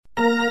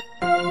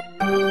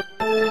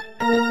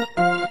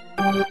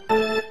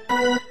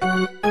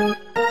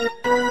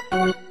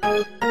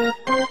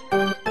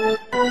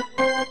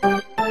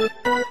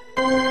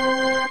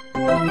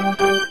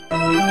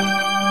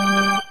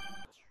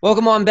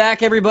Welcome on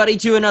back, everybody,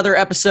 to another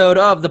episode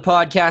of the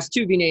podcast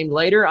To Be Named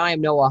Later. I am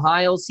Noah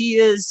Hiles. He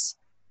is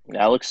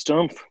Alex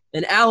Stumpf.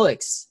 And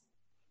Alex.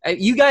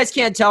 You guys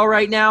can't tell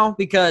right now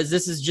because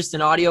this is just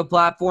an audio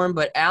platform,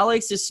 but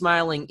Alex is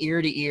smiling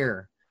ear to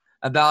ear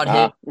about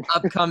his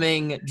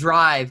upcoming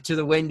drive to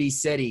the Windy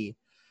City.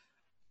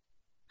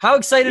 How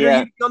excited are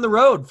you to be on the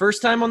road?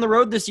 First time on the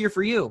road this year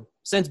for you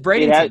since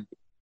Bradenton.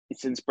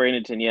 Since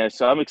Bradenton, yeah.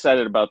 So I'm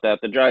excited about that.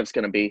 The drive's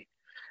going to be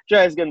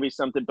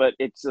something, but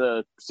it's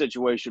a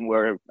situation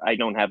where I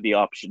don't have the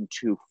option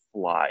to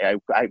fly.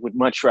 I would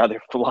much rather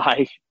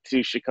fly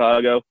to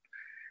Chicago,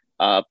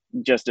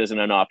 just isn't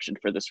an option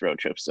for this road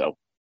trip. So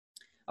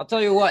I'll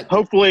tell you what.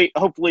 Hopefully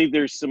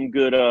there's some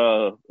good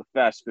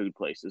fast food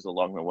places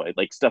along the way,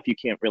 like stuff you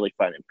can't really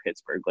find in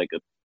Pittsburgh, like a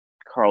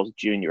Carl's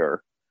Jr.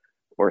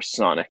 or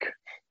Sonic.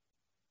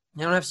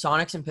 You don't have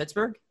Sonics in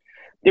Pittsburgh?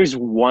 There's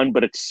one,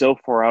 but it's so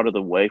far out of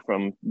the way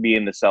from me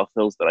in the South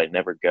Hills that I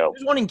never go.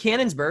 There's one in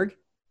Cannonsburg.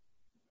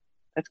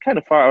 That's kind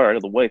of far out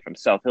of the way from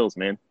South Hills,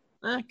 man.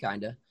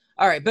 Kind of.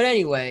 All right, but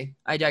anyway,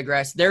 I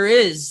digress.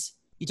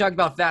 You talked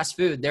about fast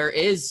food. There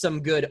is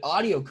some good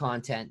audio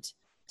content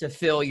to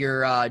fill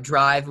your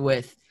drive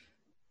with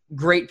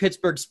great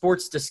Pittsburgh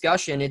sports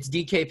discussion. It's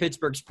DK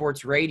Pittsburgh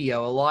Sports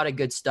Radio. A lot of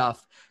good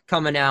stuff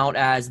coming out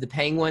as the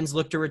Penguins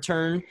look to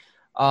return.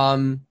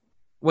 When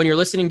you're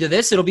listening to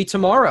this, it'll be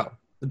tomorrow.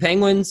 The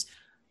Penguins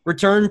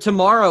return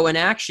tomorrow in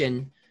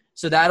action.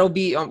 So that'll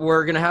be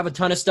we're going to have a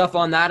ton of stuff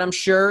on that, I'm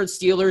sure.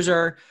 Steelers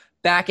are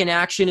back in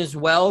action as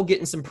well,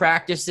 getting some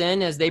practice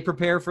in as they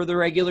prepare for the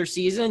regular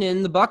season.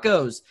 And the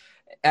Buccos,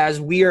 as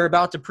we are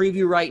about to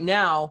preview right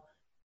now,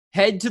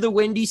 head to the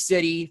Windy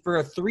City for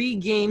a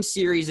 3-game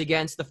series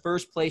against the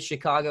first-place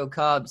Chicago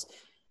Cubs.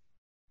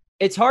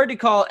 It's hard to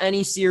call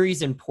any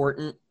series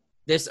important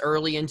this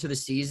early into the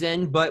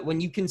season, but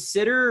when you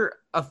consider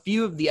a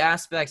few of the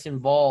aspects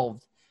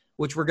involved,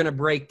 which we're going to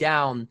break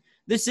down,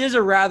 this is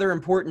a rather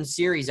important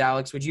series,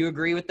 Alex. Would you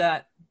agree with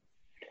that?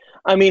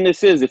 I mean,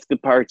 this is if the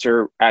Pirates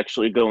are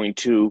actually going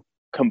to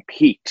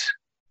compete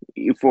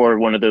for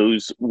one of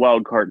those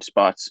wild card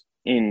spots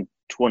in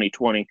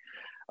 2020.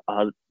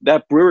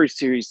 That Brewers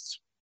series,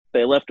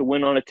 they left a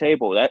win on the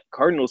table. That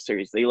Cardinals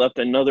series, they left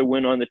another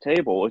win on the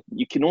table.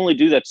 You can only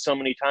do that so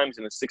many times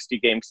in a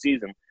 60-game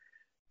season.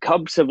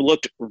 Cubs have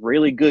looked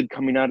really good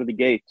coming out of the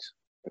gates.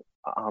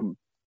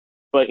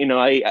 But, you know,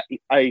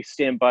 I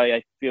stand by.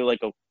 I feel like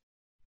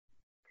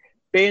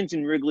fans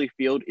in Wrigley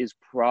Field is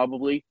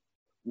probably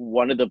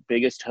one of the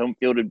biggest home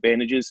field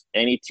advantages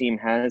any team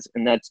has,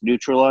 and that's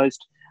neutralized.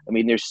 I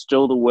mean, there's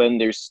still the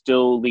wind, there's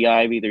still the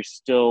ivy, there's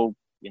still,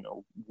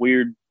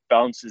 weird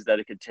bounces that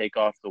it could take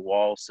off the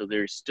wall. So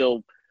there's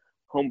still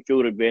home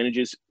field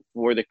advantages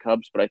for the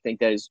Cubs, but I think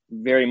that is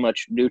very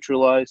much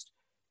neutralized.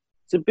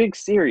 It's a big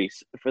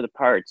series for the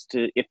Pirates.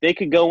 If they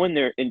could go in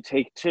there and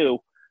take 2,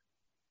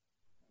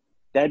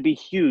 that'd be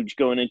huge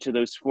going into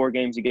those 4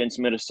 games against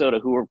Minnesota,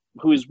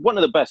 who is one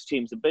of the best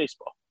teams in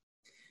baseball.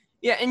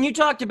 Yeah, and you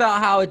talked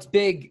about how it's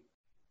big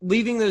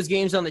leaving those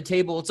games on the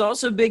table. It's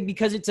also big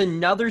because it's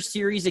another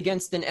series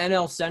against an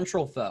NL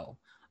Central foe.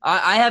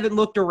 I haven't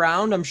looked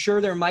around. I'm sure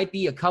there might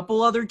be a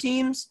couple other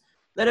teams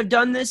that have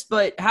done this,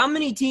 but how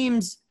many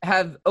teams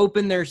have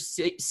opened their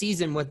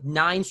season with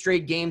 9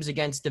 straight games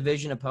against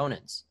division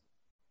opponents?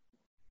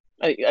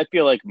 I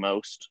feel like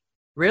most.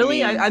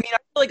 Really? I mean, I feel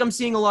like I'm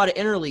seeing a lot of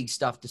interleague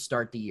stuff to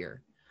start the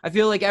year. I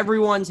feel like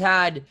everyone's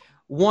had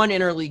one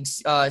interleague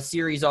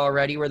series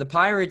already, where the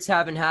Pirates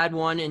haven't had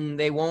one, and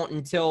they won't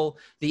until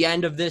the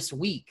end of this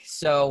week.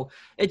 So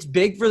it's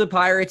big for the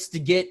Pirates to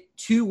get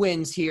 2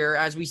 wins here.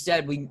 As we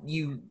said,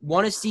 you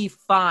want to see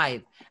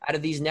 5 out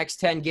of these next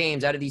 10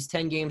 games, out of these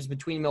 10 games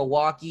between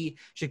Milwaukee,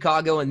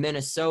 Chicago, and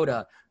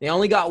Minnesota. They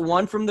only got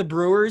 1 from the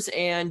Brewers,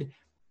 and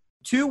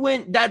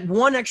that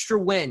 1 extra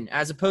win,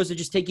 as opposed to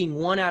just taking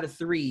 1 out of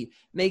 3,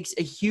 makes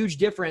a huge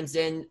difference.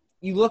 And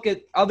you look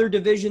at other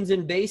divisions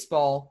in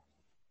baseball,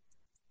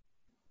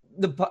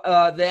 the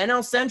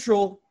NL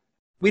Central,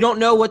 we don't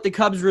know what the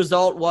Cubs'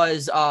 result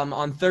was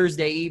on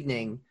Thursday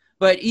evening,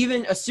 but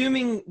even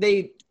assuming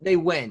they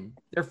win,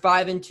 they're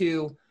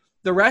 5-2.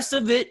 The rest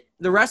of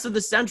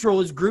the Central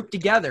is grouped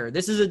together.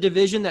 This is a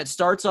division that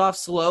starts off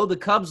slow. The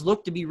Cubs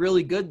look to be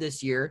really good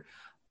this year,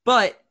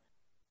 but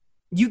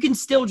you can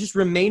still just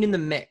remain in the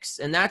mix.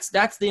 And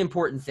that's the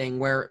important thing,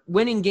 where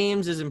winning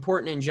games is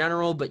important in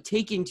general, but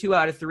taking 2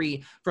 out of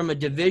 3 from a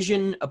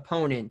division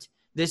opponent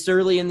this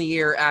early in the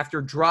year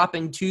after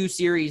dropping 2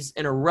 series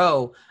in a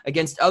row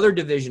against other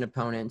division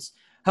opponents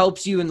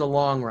helps you in the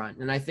long run.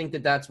 And I think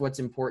that that's what's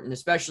important,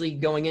 especially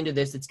going into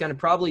this. It's going to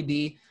probably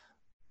be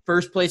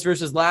first place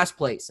versus last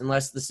place,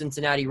 unless the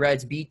Cincinnati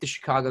Reds beat the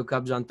Chicago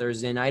Cubs on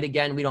Thursday night.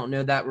 Again, we don't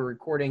know that. We're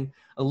recording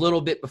a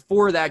little bit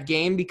before that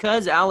game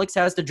because Alex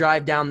has to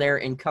drive down there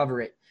and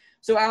cover it.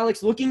 So,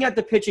 Alex, looking at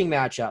the pitching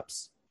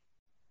matchups,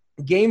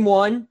 game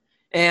 1,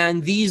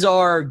 and these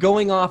are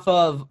going off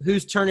of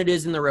whose turn it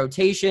is in the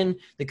rotation.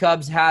 The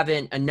Cubs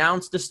haven't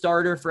announced a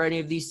starter for any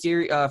of these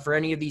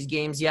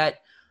games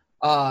yet.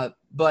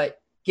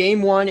 But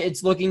Game 1,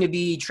 it's looking to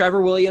be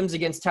Trevor Williams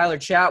against Tyler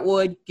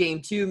Chatwood.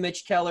 Game 2,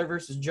 Mitch Keller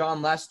versus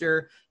John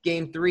Lester.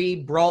 Game 3,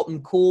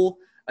 Broughton Cool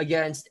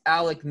against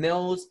Alec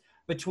Mills.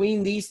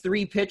 Between these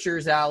three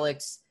pitchers,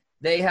 Alex,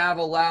 they have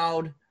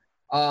allowed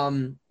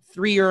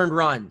 3 earned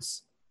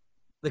runs,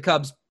 the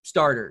Cubs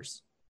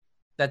starters,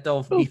 that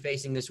they'll be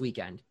facing this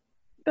weekend.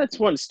 That's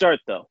one start,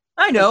 though.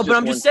 I know, but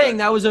I'm just saying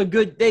that was a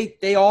good –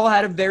 they all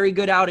had a very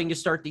good outing to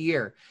start the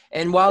year.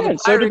 And while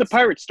so did the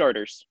Pirates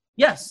starters.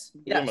 Yes.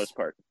 For the most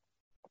part.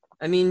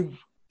 I mean,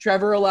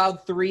 Trevor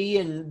allowed 3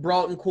 and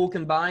Broughton Cool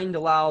combined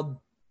allowed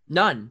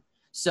none.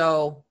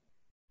 So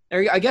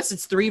I guess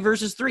it's 3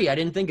 versus 3. I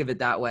didn't think of it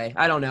that way.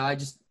 I don't know. I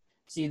just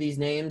see these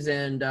names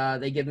and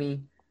they give me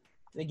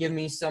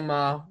some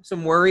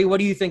worry. What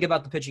do you think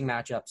about the pitching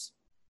matchups?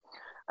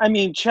 I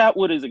mean,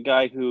 Chatwood is a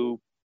guy who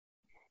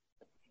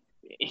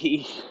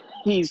he's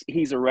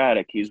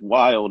erratic. He's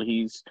wild.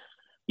 You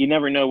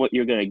never know what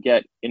you're going to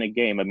get in a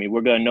game. I mean,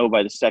 we're going to know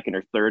by the second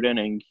or third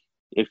inning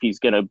if he's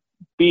going to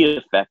be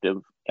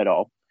effective at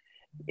all.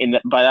 And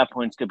by that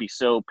point, it's going to be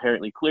so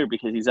apparently clear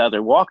because he's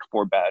either walked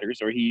 4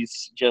 batters or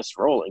he's just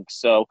rolling.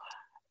 So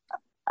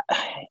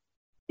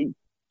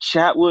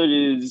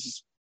Chatwood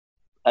is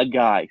a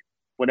guy.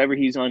 Whatever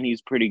he's on,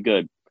 he's pretty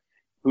good.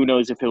 Who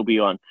knows if he'll be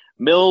on.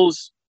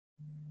 Mills,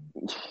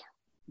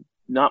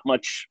 not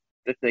much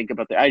to think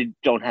about that. I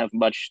don't have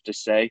much to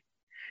say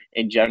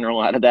in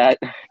general out of that.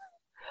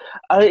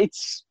 I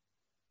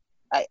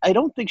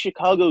don't think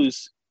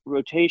Chicago's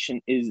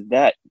rotation is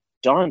that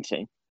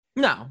daunting.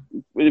 No.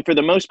 For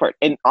the most part.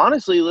 And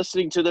honestly,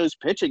 listening to those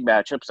pitching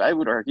matchups, I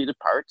would argue the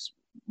Pirates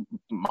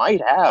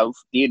might have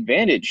the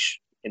advantage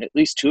in at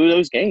least 2 of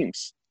those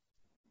games.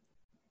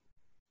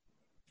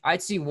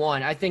 I'd see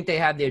 1. I think they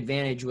have the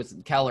advantage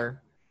with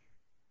Keller.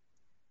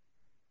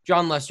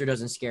 John Lester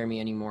doesn't scare me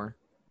anymore.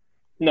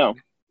 No,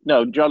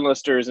 John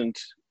Lester isn't.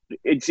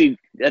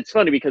 That's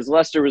funny because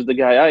Lester was the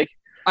guy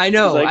I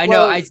know.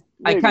 I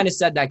kind of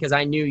said that because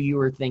I knew you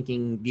were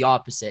thinking the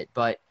opposite,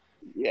 but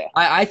yeah,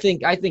 I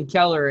think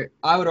Keller.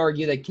 I would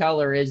argue that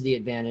Keller is the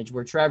advantage.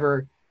 Where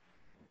Trevor,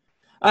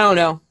 I don't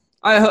know.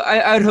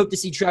 I would hope to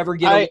see Trevor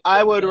get.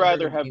 I would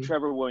rather have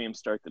Trevor Williams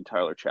start than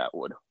Tyler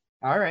Chatwood.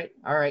 All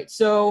right.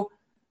 So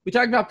we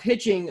talked about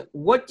pitching.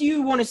 What do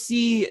you want to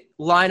see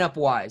lineup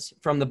wise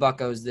from the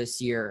Buccos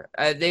this year?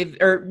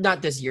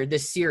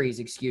 This series,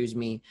 excuse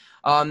me.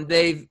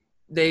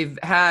 They've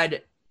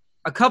had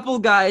a couple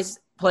guys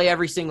play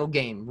every single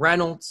game.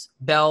 Reynolds,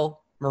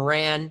 Bell,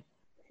 Moran.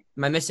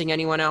 Am I missing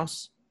anyone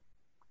else?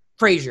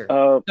 Frazier.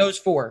 Those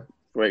 4.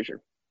 Frazier.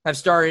 Have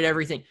started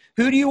everything.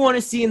 Who do you want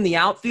to see in the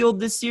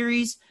outfield this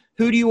series?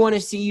 Who do you want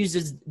to see use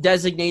as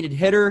designated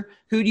hitter?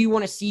 Who do you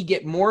want to see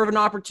get more of an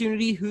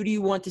opportunity? Who do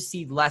you want to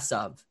see less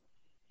of?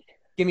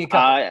 Give me a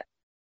couple.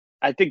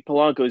 I think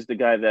Polanco is the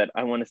guy that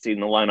I want to see in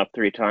the lineup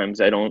 3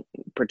 times. I don't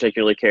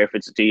particularly care if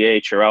it's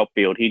DH or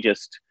outfield.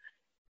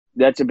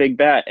 That's a big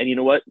bat. And you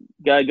know what?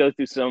 Got to go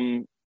through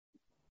some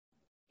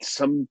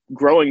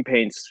growing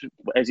pains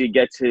as he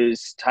gets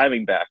his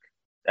timing back.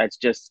 That's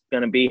just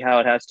going to be how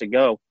it has to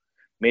go.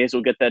 May as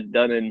well get that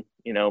done in,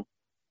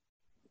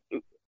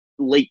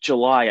 late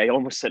July. I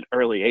almost said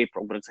early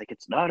April, but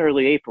it's not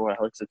early April,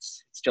 Alex.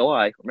 It's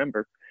July.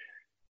 Remember,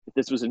 if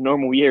this was a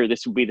normal year,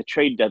 this would be the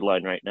trade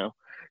deadline right now.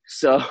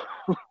 So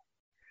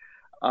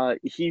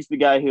he's the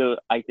guy who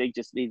I think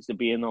just needs to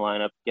be in the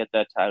lineup, get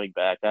that timing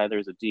back, either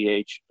as a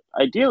DH,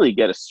 ideally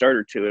get a start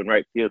or 2 in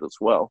right field as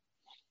well.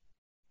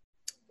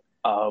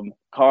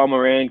 Carl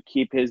Moran,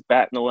 keep his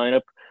bat in the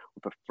lineup.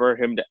 We prefer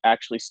him to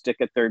actually stick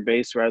at third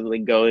base rather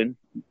than going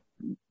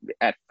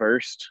at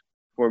first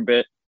for a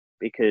bit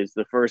because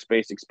the first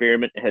base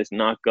experiment has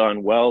not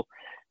gone well,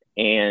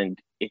 and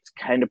it's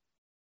kind of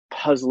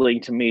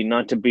puzzling to me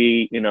not to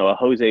be, a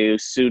Jose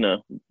Osuna,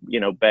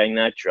 bang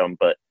that drum,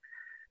 but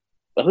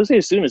Jose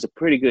Osuna is a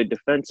pretty good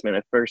defenseman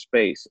at first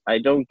base. I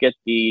don't get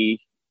the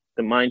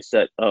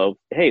mindset of,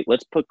 hey,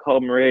 let's put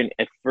Carl Moran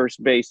at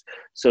first base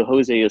so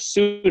Jose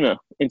Osuna,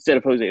 instead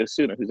of Jose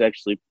Osuna, who's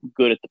actually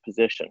good at the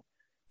position.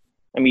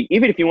 I mean,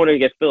 even if you want to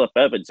get Phillip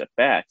Evans at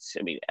bats,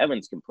 I mean,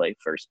 Evans can play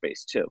first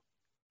base too.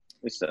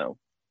 So,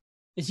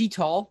 is he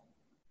tall?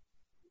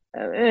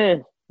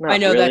 I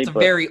know that's a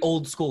very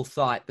old school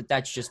thought, but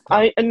that's just.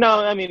 I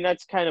mean,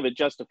 that's kind of a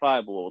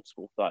justifiable old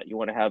school thought. You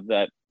want to have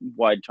that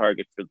wide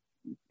target for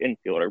the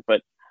infielder,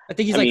 but I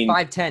think he's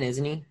 5'10",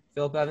 isn't he,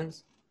 Phillip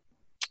Evans?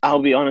 I'll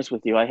be honest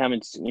with you. I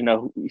haven't,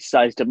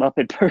 sized him up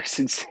in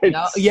person since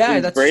that's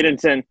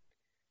Bradenton.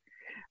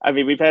 I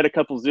mean, we've had a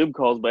couple Zoom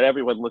calls, but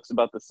everyone looks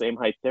about the same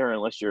height there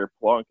unless you're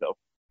Polanco.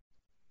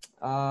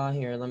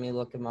 Here, let me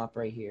look him up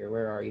right here.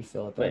 Where are you,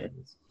 Phillip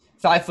Evans?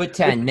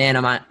 5'10". Man,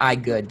 am I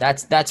good.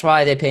 That's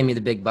why they pay me the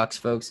big bucks,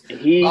 folks.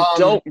 He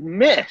don't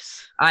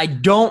miss. I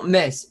don't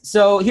miss.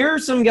 So here are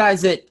some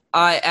guys that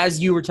as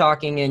you were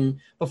talking and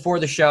before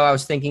the show, I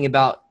was thinking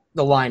about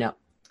the lineup.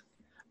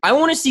 I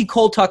want to see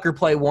Cole Tucker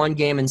play 1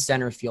 game in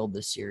center field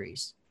this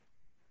series.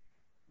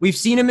 We've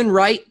seen him in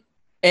right,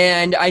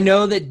 and I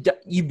know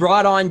that you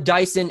brought on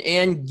Dyson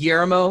and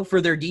Guillermo for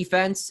their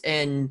defense,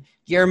 and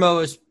Guillermo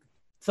is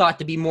thought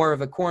to be more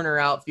of a corner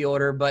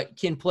outfielder, but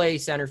can play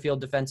center field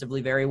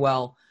defensively very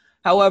well.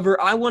 However,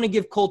 I want to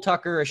give Cole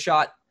Tucker a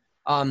shot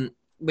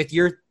with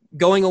your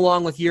going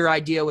along with your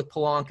idea with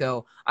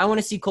Polanco. I want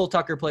to see Cole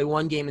Tucker play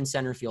one game in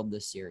center field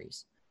this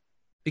series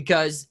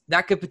because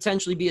that could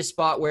potentially be a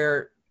spot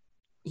where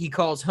he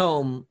calls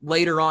home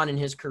later on in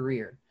his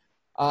career.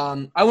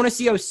 I want to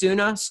see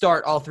Osuna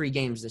start all 3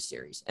 games this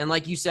series. And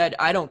like you said,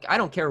 I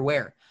don't care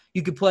where.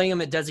 You could play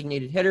him at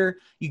designated hitter.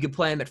 You could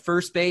play him at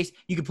first base.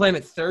 You could play him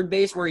at third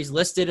base where he's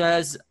listed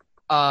as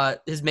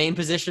his main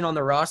position on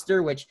the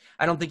roster, which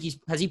I don't think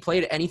has he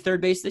played at any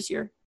third base this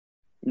year?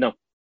 No.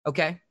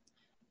 Okay.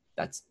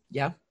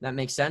 That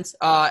makes sense.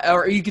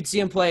 Or you could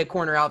see him play a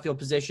corner outfield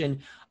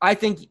position. I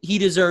think he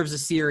deserves a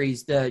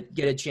series to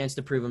get a chance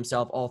to prove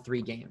himself all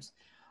 3 games.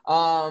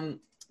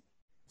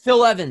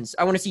 Phil Evans,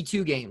 I want to see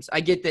 2 games. I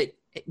get that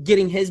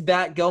getting his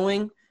bat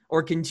going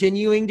or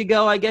continuing to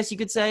go, I guess you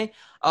could say,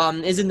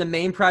 isn't the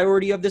main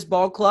priority of this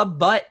ball club,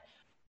 but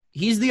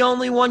he's the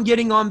only one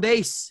getting on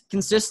base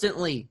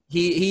consistently.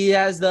 He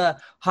has the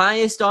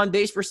highest on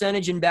base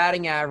percentage and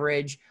batting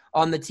average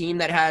on the team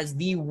that has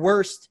the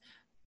worst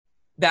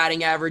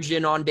batting average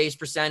and on base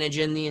percentage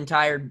in the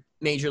entire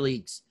major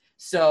leagues.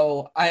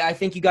 So I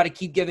think you got to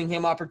keep giving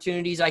him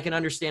opportunities. I can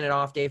understand an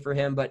off day for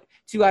him, but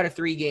 2 out of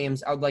 3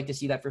 games, I would like to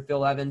see that for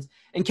Phil Evans.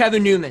 And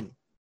Kevin Newman.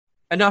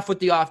 Enough with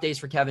the off days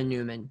for Kevin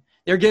Newman.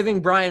 They're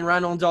giving Brian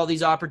Reynolds all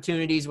these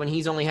opportunities when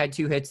he's only had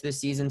 2 hits this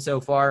season so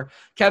far.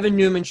 Kevin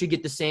Newman should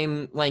get the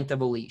same length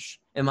of a leash,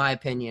 in my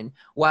opinion.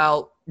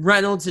 While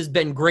Reynolds has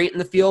been great in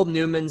the field,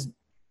 Newman's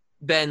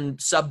been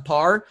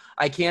subpar.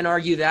 I can't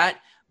argue that.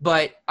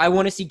 But I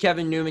want to see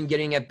Kevin Newman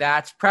getting at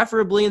bats,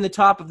 preferably in the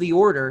top of the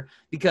order,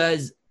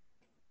 because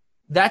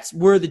that's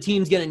where the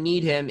team's going to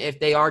need him if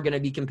they are going to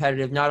be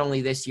competitive, not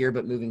only this year,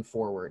 but moving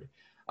forward.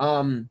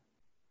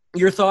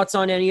 Your thoughts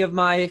on any of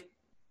my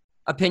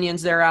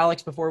opinions there,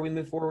 Alex, before we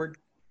move forward?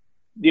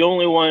 The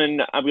only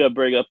one I'm going to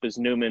bring up is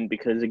Newman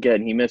because,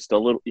 again, he missed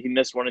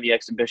one of the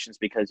exhibitions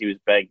because he was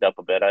banged up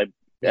a bit.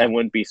 I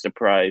wouldn't be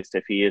surprised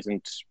if he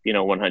isn't,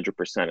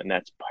 100%, and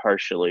that's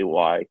partially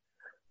why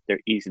they're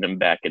easing him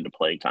back into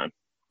playing time.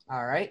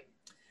 All right.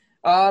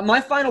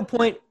 My final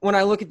point, when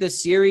I look at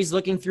this series,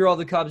 looking through all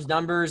the Cubs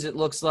numbers, it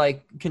looks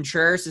like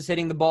Contreras is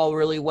hitting the ball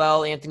really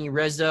well. Anthony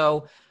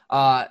Rizzo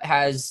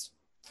has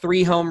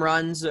 3 home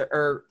runs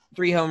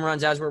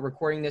as we're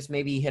recording this.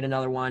 Maybe he hit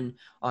another one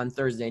on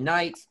Thursday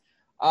night.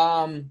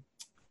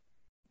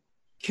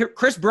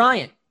 Chris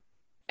Bryant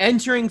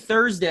entering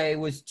Thursday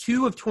was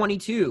 2 of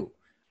 22.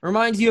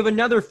 Reminds you of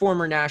another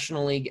former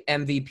National League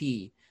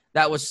MVP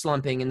that was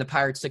slumping and the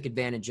Pirates took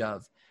advantage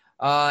of.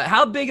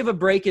 How big of a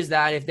break is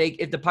that if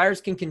the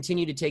Pirates can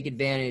continue to take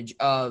advantage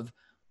of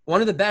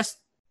one of the best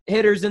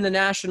hitters in the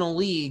National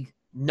League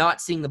not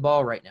seeing the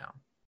ball right now?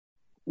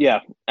 Yeah,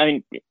 I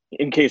mean,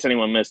 in case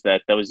anyone missed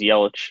that was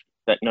Yelich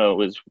that Noah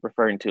was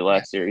referring to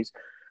last series.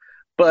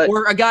 But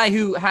or a guy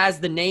who has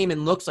the name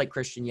and looks like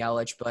Christian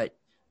Yelich, but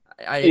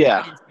I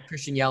didn't see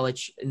Christian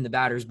Yelich in the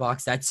batter's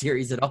box that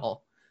series at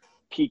all.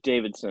 Pete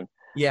Davidson.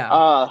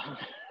 Yeah.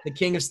 The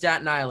king of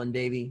Staten Island,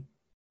 baby.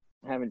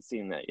 I haven't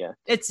seen that yet.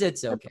 It's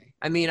okay.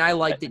 I mean, I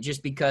liked it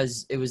just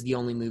because it was the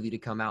only movie to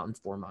come out in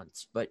 4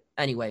 months. But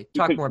anyway,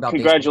 talk more about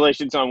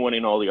Congratulations on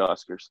winning all the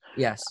Oscars.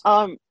 Yes.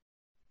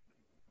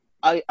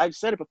 I've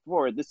said it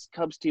before. This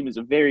Cubs team is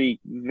a very,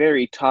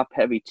 very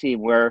top-heavy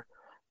team where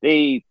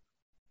they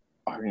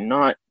are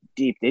not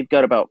deep. They've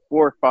got about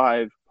 4 or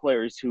 5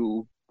 players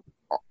who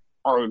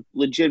are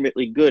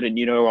legitimately good and,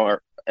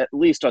 are at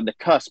least on the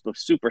cusp of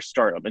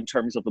superstardom in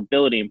terms of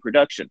ability and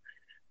production.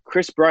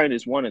 Chris Bryant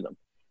is one of them.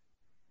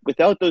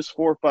 Without those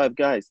 4 or 5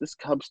 guys, this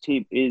Cubs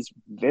team is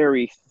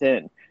very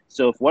thin.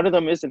 So if one of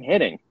them isn't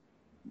hitting,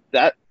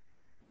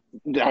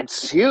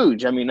 that's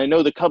huge. I mean, I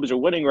know the Cubs are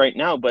winning right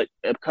now, but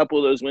a couple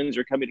of those wins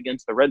are coming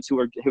against the Reds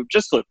who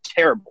just look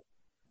terrible.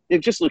 They've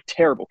just looked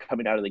terrible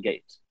coming out of the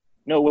gates.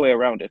 No way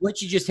around it.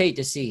 Which you just hate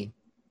to see.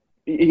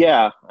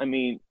 Yeah, I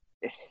mean,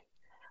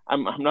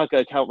 I'm not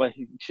going to count my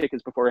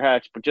chickens before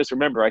hatch, but just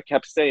remember, I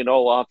kept saying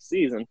all off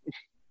season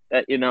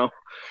that,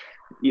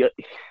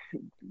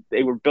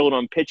 they were built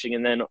on pitching,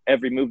 and then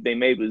every move they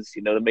made was,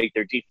 to make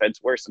their defense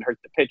worse and hurt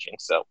the pitching.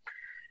 So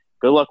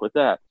good luck with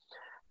that.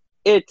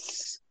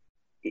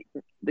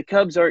 The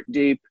Cubs aren't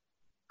deep.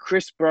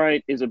 Chris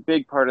Bryant is a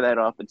big part of that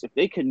offense. If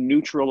they can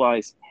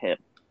neutralize him,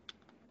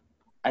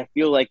 I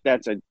feel like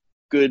that's a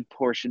good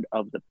portion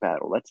of the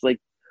battle. That's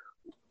like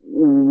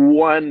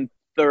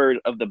 1/3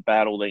 of the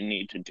battle they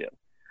need to do.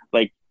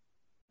 Like,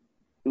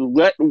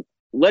 let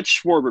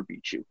Schwarber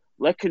beat you.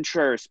 Let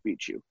Contreras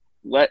beat you.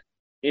 Let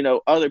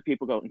other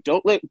people go.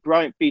 Don't let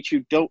Bryant beat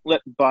you. Don't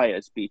let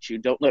Baez beat you.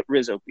 Don't let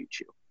Rizzo beat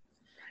you.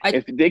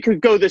 If they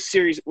could go this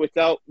series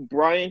without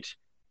Bryant,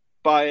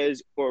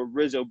 Baez, or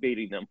Rizzo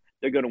beating them,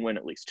 they're going to win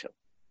at least 2.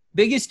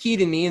 Biggest key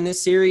to me in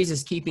this series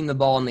is keeping the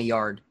ball in the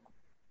yard.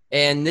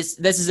 And this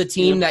is a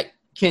team that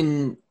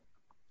can,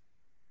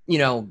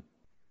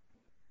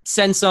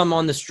 send some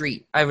on the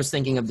street. I was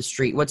thinking of the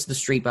street. What's the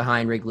street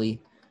behind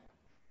Wrigley?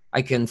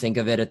 I couldn't think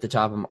of it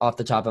off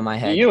the top of my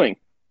head. Ewing.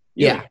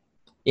 Yeah.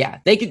 Yeah,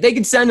 they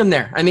could send them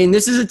there. I mean,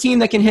 this is a team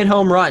that can hit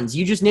home runs.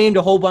 You just named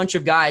a whole bunch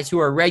of guys who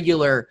are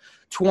regular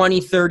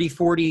 20, 30,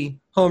 40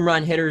 home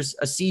run hitters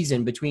a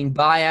season between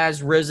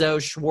Baez, Rizzo,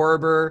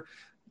 Schwarber,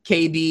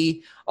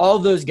 KB, all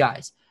of those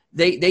guys.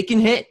 They can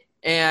hit.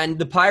 And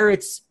the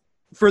Pirates,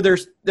 for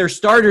their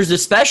starters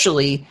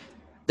especially,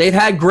 they've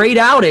had great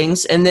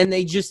outings, and then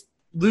they just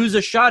lose a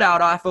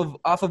shutout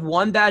off of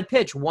one bad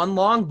pitch, one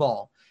long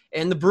ball.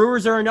 And the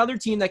Brewers are another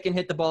team that can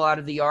hit the ball out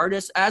of the yard,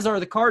 as are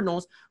the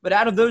Cardinals. But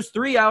out of those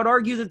three, I would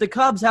argue that the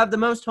Cubs have the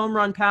most home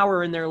run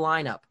power in their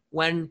lineup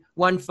when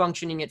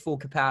functioning at full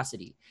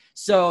capacity.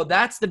 So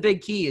that's the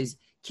big key, is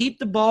keep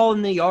the ball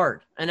in the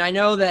yard. And I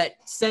know that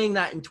saying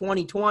that in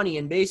 2020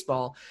 in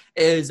baseball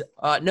is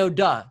no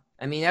duh.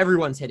 I mean,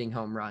 everyone's hitting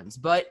home runs.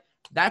 But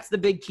that's the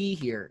big key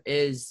here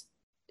is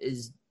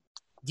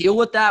deal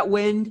with that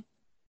wind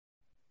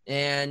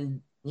and,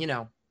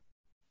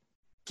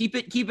 keep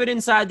it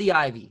inside the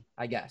ivy,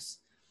 I guess.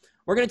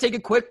 We're going to take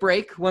a quick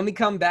break. When we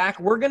come back,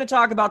 we're going to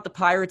talk about the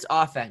Pirates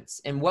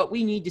offense and what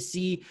we need to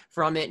see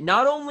from it,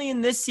 not only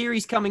in this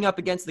series coming up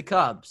against the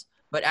Cubs,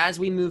 but as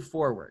we move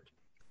forward.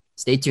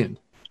 Stay tuned.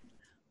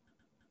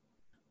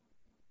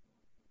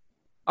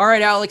 All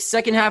right, Alex,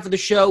 second half of the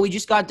show. We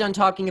just got done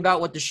talking about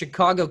what the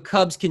Chicago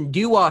Cubs can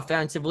do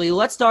offensively.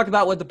 Let's talk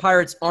about what the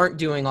Pirates aren't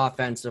doing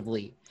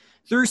offensively.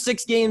 Through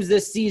 6 games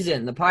this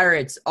season, the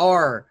Pirates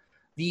are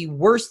the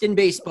worst in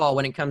baseball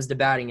when it comes to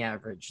batting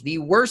average, the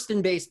worst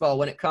in baseball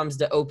when it comes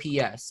to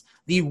OPS,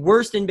 the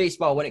worst in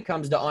baseball when it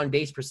comes to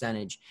on-base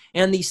percentage,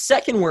 and the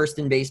second worst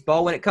in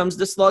baseball when it comes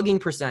to slugging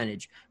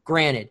percentage.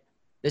 Granted,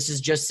 this is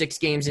just 6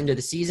 games into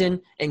the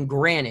season, and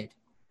granted,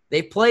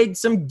 they played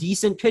some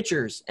decent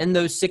pitchers in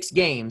those 6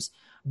 games.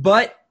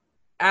 But,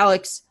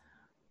 Alex,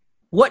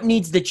 what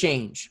needs to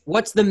change?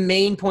 What's the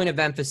main point of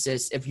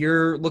emphasis if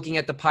you're looking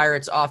at the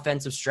Pirates'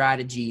 offensive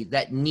strategy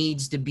that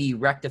needs to be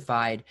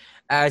rectified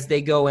as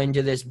they go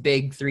into this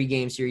big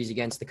 3-game series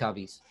against the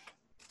Cubbies?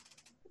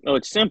 No,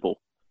 it's simple.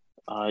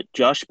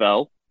 Josh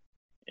Bell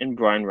and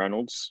Brian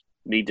Reynolds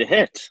need to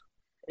hit.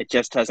 It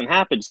just hasn't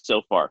happened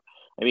so far.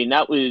 I mean,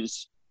 that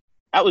was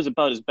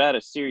about as bad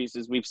a series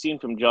as we've seen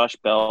from Josh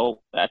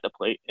Bell at the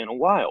plate in a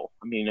while.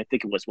 I mean, I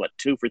think it was,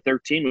 2 for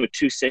 13 with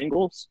 2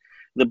 singles?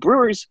 The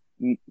Brewers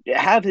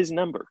have his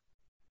number.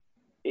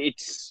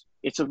 It's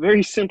a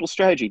very simple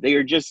strategy. They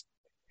are just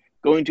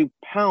going to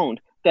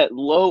pound that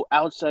low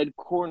outside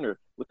corner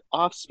with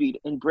off speed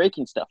and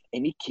breaking stuff,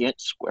 and he can't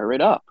square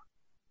it up.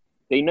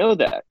 They know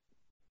that.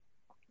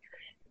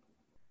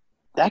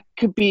 That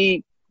could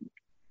be,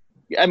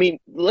 I mean,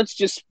 let's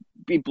just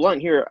be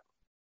blunt here.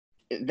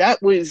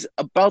 That was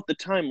about the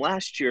time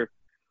last year,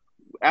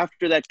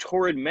 after that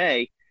torrid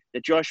May,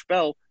 that Josh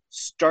Bell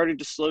started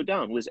to slow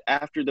down. Was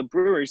after the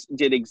Brewers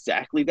did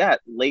exactly that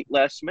late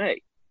last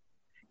May.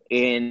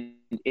 And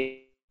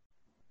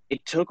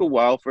it took a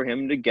while for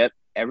him to get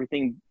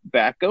everything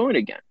back going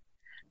again.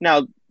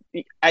 Now,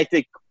 I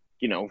think,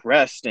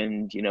 rest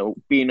and,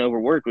 being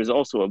overworked was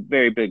also a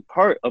very big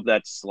part of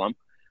that slump.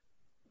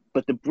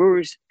 But the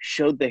Brewers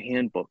showed the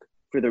handbook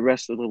for the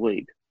rest of the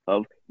league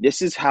of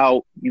this is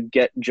how you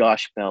get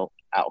Josh Bell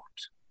out.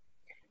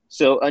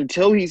 So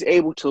until he's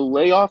able to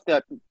lay off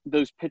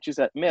those pitches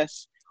that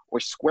miss or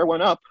square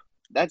one up,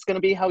 that's going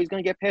to be how he's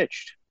going to get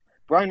pitched.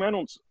 Brian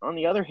Reynolds, on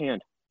the other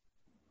hand,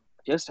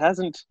 just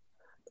hasn't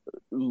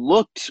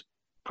looked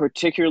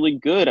particularly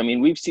good. I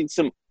mean, we've seen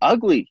some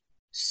ugly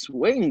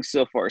swings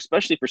so far,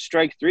 especially for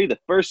strike 3. The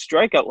first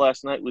strikeout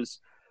last night was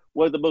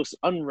one of the most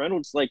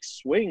un-Reynolds-like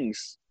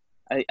swings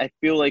I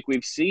feel like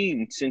we've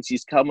seen since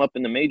he's come up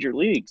in the major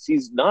leagues.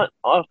 He's not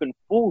often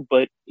fooled,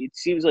 but it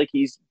seems like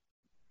he's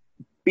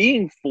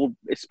being fooled,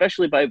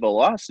 especially by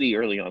velocity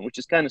early on, which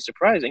is kind of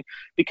surprising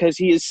because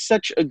he is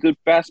such a good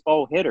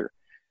fastball hitter.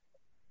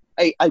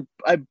 I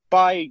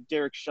buy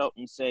Derek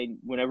Shelton saying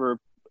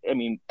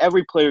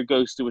every player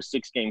goes through a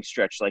 6-game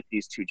stretch like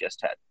these two just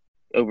had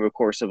over the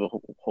course of a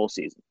whole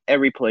season.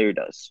 Every player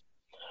does.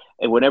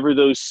 And whenever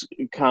those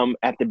come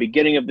at the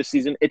beginning of the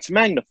season, it's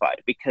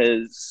magnified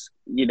because,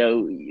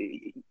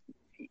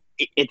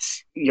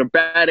 it's your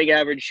batting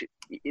average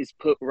is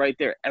put right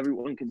there.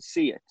 Everyone can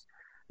see it.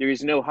 There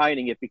is no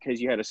hiding it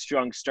because you had a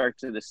strong start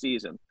to the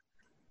season.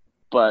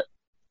 But,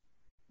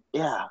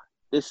 yeah,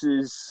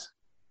 the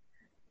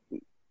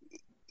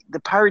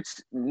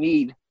Pirates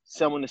need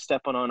someone to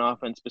step on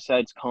offense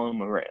besides Colin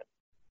Moran.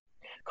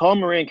 Colin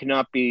Moran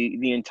cannot be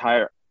the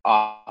entire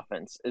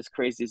offense, as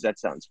crazy as that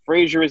sounds.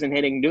 Frazier isn't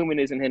hitting. Newman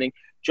isn't hitting.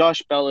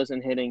 Josh Bell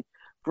isn't hitting.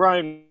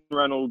 Brian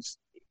Reynolds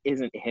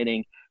isn't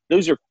hitting.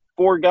 Those are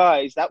 4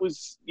 guys. That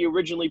was the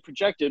originally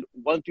projected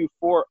 1 through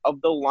 4 of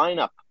the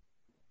lineup.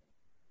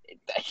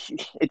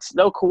 It's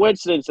no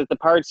coincidence that the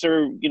Pirates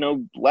are,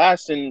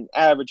 last in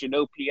average in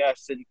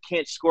OPS and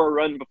can't score a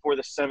run before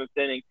the 7th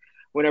inning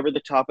whenever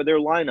the top of their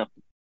lineup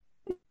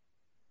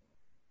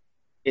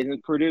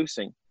isn't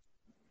producing.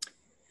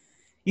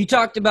 You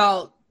talked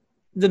about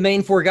the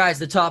main 4 guys,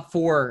 the top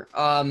 4.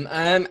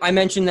 I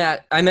mentioned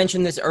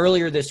this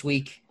earlier this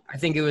week. I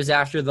think it was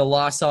after the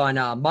loss on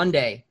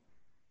Monday.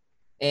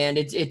 And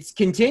it's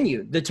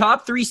continued. The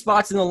top 3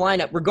 spots in the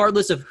lineup,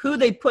 regardless of who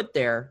they put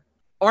there,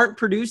 aren't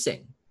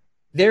producing.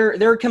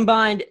 They're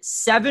combined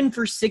 7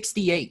 for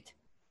 68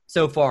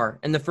 so far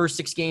in the first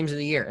 6 games of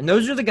the year. And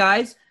those are the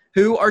guys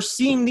who are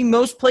seeing the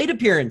most plate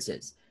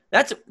appearances.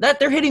 That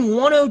they're hitting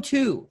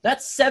 102.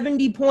 That's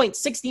 70 points,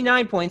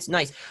 69 points,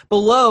 nice,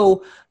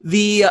 below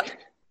the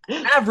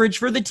average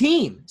for the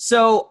team.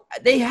 So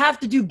they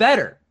have to do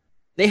better.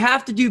 They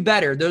have to do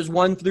better, those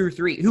 1 through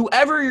 3,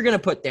 whoever you're going to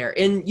put there.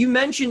 And you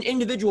mentioned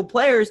individual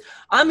players.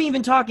 I'm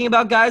even talking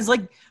about guys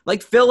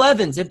like Phil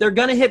Evans. If they're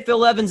going to hit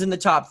Phil Evans in the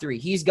top 3,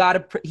 he's got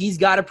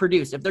to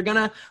produce. If they're going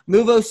to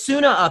move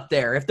Osuna up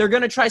there, if they're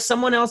going to try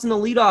someone else in the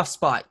leadoff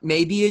spot,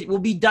 maybe it will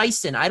be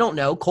Dyson. I don't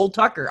know. Cole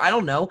Tucker. I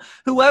don't know.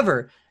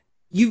 Whoever.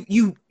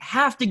 You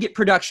have to get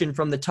production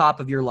from the top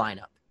of your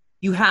lineup.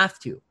 You have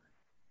to.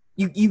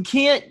 You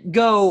can't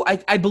go.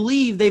 I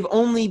believe they've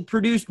only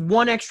produced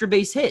 1 extra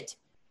base hit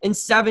in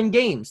 7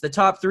 games, the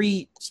top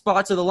 3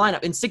 spots of the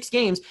lineup in 6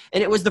 games,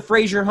 and it was the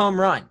Frazier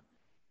home run.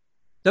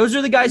 Those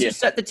are the guys who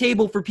set the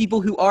table for people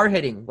who are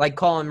hitting, like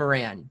Colin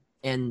Moran,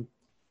 and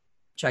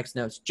checks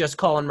notes, just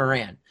Colin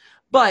Moran.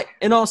 But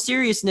in all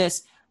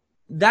seriousness,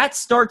 that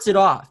starts it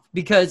off,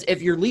 because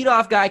if your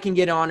leadoff guy can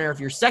get on, or if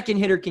your second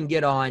hitter can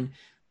get on,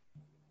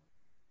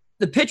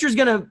 the pitcher's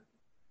going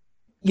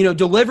to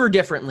deliver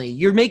differently.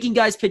 You're making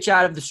guys pitch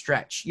out of the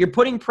stretch. You're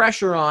putting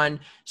pressure on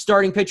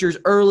starting pitchers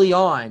early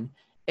on.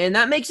 And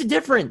that makes a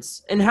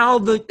difference in how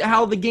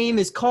the game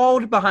is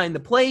called behind the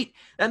plate.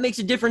 That makes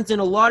a difference in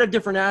a lot of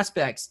different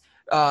aspects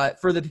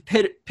for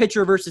the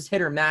pitcher versus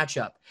hitter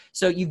matchup.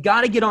 So you've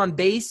got to get on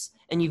base,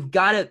 and you've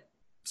got to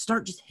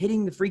start just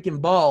hitting the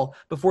freaking ball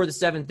before the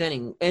 7th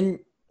inning. And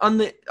on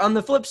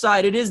the flip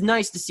side, it is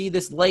nice to see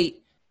this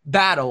late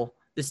battle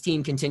this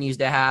team continues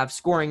to have,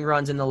 scoring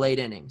runs in the late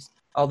innings,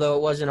 although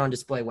it wasn't on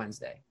display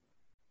Wednesday.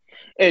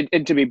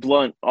 And to be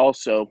blunt,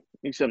 also,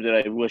 something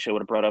that I wish I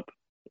would have brought up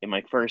in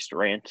my first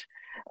rant,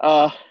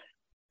 top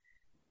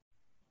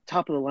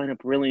of the lineup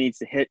really needs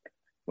to hit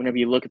whenever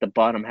you look at the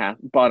bottom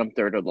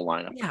third of the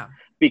lineup. Yeah.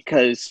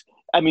 Because,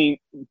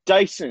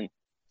 Dyson,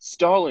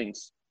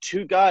 Stallings,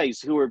 2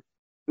 guys who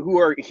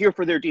are here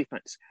for their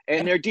defense,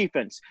 and their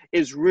defense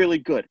is really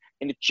good,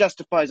 and it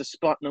justifies a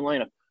spot in the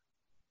lineup.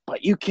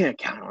 But you can't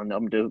count on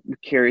them to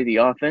carry the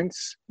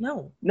offense.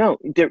 No, they're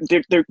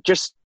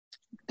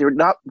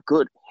not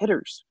good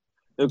hitters.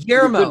 They're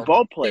good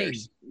ball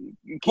players.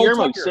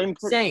 Guillermo,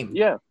 same.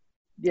 Yeah.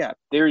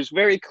 There's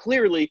very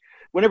clearly,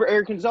 whenever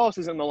Eric Gonzalez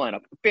is in the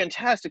lineup,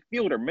 fantastic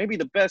fielder, maybe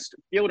the best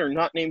fielder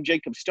not named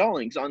Jacob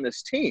Stallings on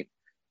this team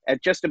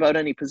at just about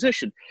any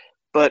position.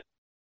 But,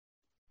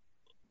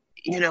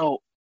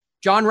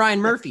 John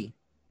Ryan Murphy.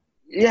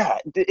 Yeah,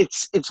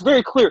 it's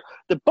very clear.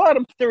 The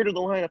bottom third of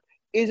the lineup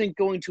isn't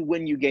going to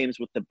win you games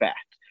with the bat.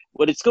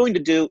 What it's going to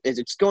do is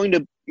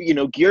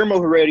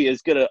Guillermo Heredia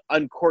is going to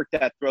uncork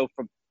that throw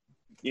from,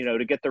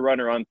 to get the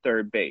runner on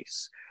third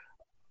base.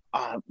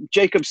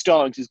 Jacob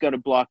Stallings is going to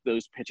block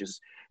those pitches.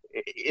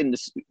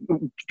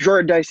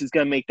 Jordan Dice is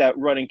going to make that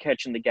run and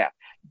catch in the gap.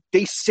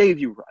 They save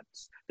you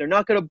runs. They're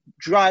not going to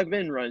drive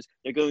in runs.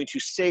 They're going to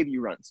save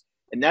you runs.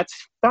 And that's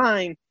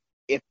fine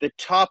if the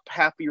top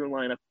half of your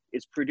lineup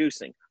is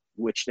producing,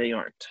 which they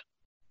aren't.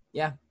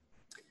 Yeah.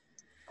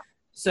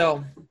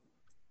 So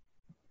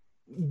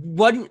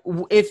what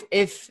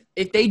if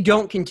they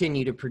don't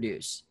continue to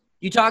produce?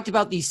 You talked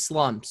about these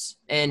slumps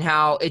and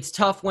how it's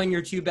tough when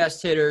your 2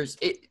 best hitters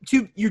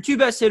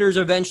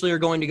eventually are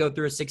going to go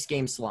through a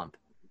 6-game slump.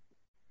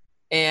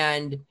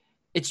 And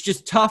it's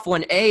just tough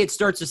when A, it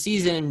starts the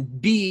season,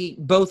 and B,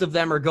 both of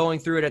them are going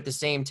through it at the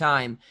same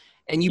time.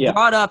 And you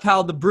brought up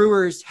how the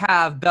Brewers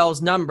have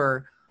Bell's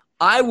number.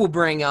 I will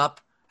bring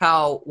up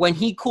how when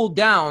he cooled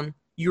down,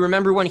 you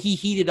remember when he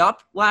heated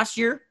up last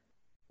year?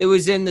 It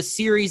was in the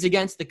series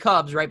against the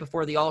Cubs right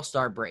before the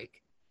All-Star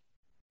break.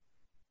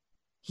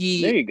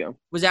 There you go.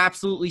 Was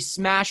absolutely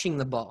smashing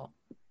the ball.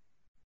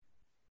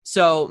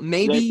 So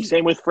maybe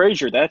same with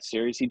Frazier that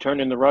series. He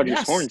turned into Rogers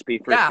Hornsby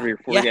for 3 or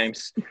 4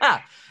 games.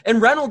 Yeah.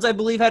 And Reynolds, I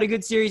believe, had a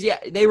good series. Yeah,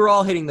 they were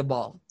all hitting the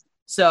ball.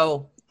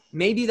 So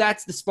maybe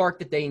that's the spark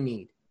that they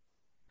need.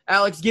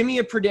 Alex, give me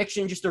a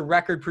prediction, just a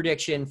record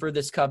prediction for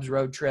this Cubs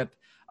road trip.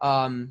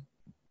 How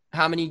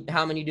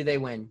many do they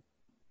win?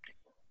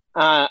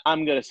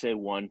 I'm gonna say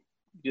 1.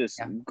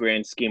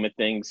 Grand scheme of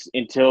things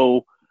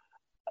until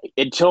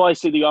I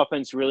see the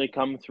offense really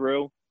come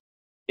through.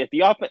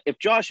 If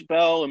Josh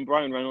Bell and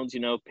Brian Reynolds,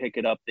 pick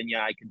it up, then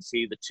I can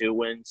see the 2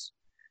 wins.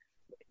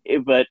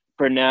 But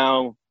for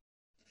now,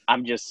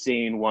 I'm just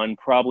seeing 1,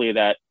 probably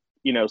that,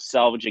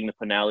 salvaging the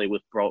finale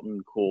with Broughton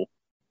and Cole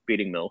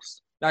beating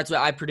Mills. That's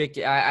what I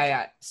predicted.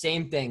 I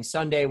same thing.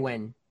 Sunday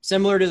win.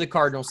 Similar to the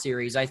Cardinal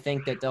series. I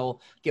think that they'll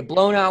get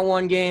blown out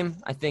one game.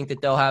 I think that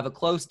they'll have a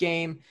close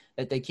game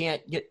that they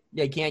can't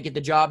get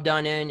the job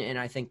done in, and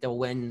I think they'll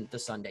win the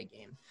Sunday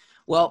game.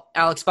 Well,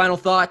 Alex, final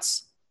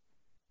thoughts?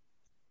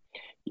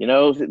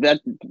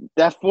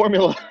 That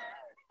formula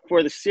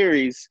for the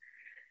series,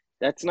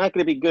 that's not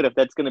going to be good if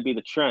that's going to be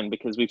the trend,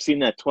 because we've seen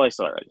that twice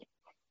already.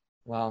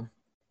 Well,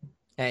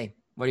 hey,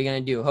 What are you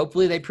going to do?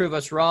 Hopefully they prove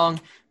us wrong.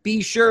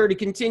 Be sure to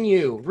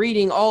continue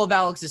reading all of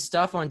Alex's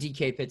stuff on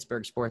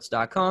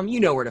DKPittsburghSports.com. You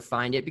know where to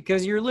find it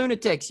because you're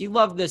lunatics. You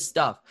love this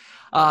stuff.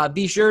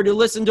 Be sure to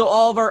listen to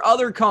all of our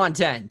other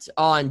content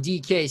on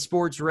DK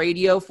Sports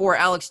Radio. For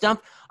Alex Stumpf,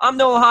 I'm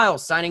Noah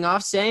Hiles signing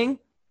off saying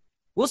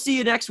we'll see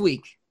you next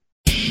week.